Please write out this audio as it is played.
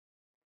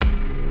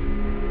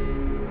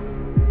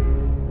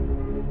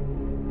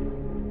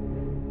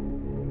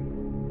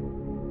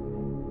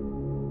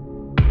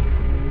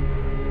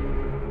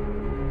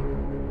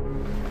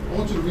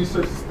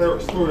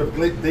story of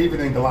David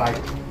and Goliath.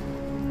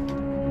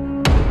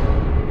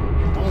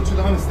 I want you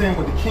to understand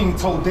what the king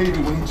told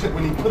David when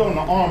he put on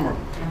the armor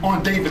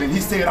on David, and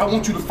he said, I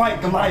want you to fight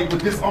Goliath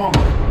with this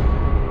armor.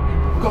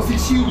 Because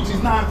he's huge,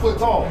 he's 9 foot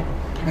tall.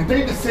 And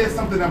David said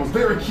something that was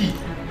very key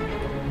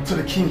to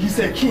the king. He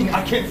said, King,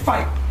 I can't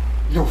fight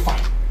your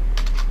fight.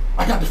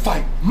 I got to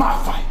fight my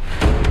fight.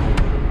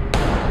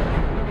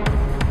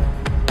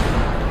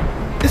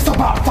 It's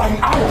about fighting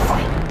our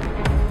fight.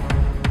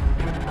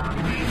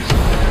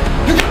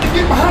 You got to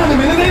get behind him,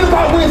 and it ain't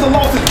about wins or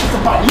losses, it's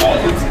about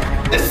loyalty.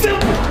 It's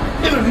simple.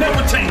 It'll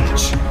never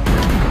change.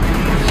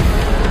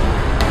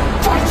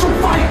 Fight your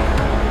fight.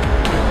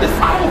 It's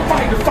our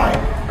fight to fight.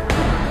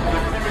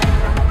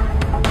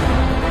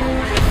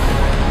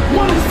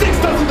 1 and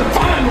 6 doesn't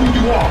define who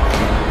you are.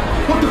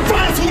 What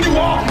defines who you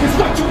are is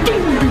what you do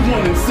when you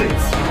 1 and 6.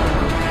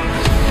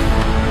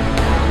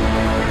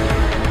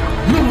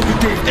 Remember, you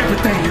gave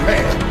everything you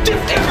had.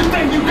 Give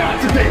everything you got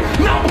today.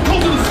 Not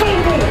because of the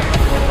Super Bowl.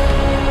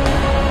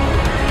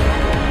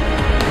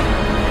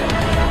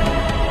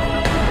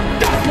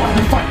 That's why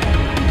we fight.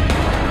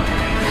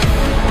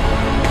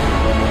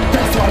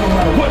 That's why no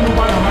matter what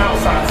nobody on the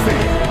outside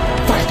says,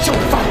 fight your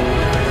fight.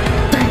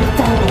 David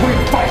found a way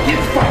to fight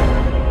his fight.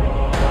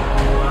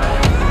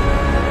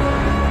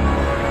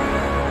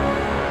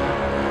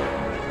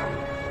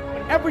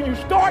 Whenever you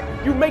start,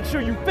 you make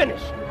sure you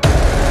finish.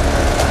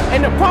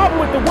 And the problem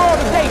with the world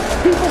today,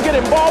 people get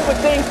involved with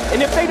things,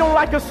 and if they don't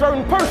like a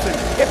certain person,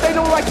 if they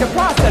don't like the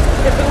process,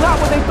 if it's not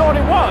what they thought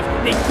it was,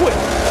 they quit.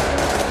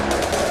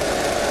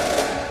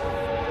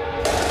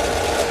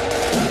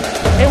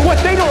 And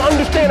what they don't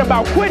understand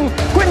about quitting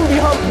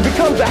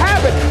becomes a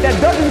habit that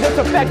doesn't just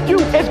affect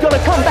you, it's gonna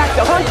come back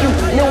to hunt you,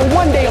 and it will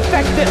one day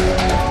affect them.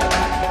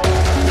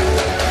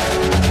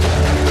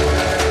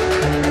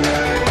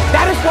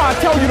 That is why I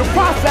tell you the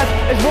process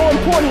is more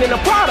important than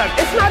the product.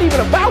 It's not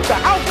even about the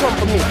outcome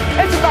for me.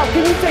 It's about,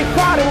 can you take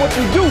pride in what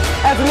you do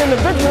as an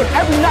individual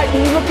every night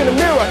when you look in the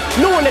mirror,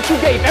 knowing that you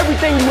gave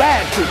everything you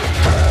had to.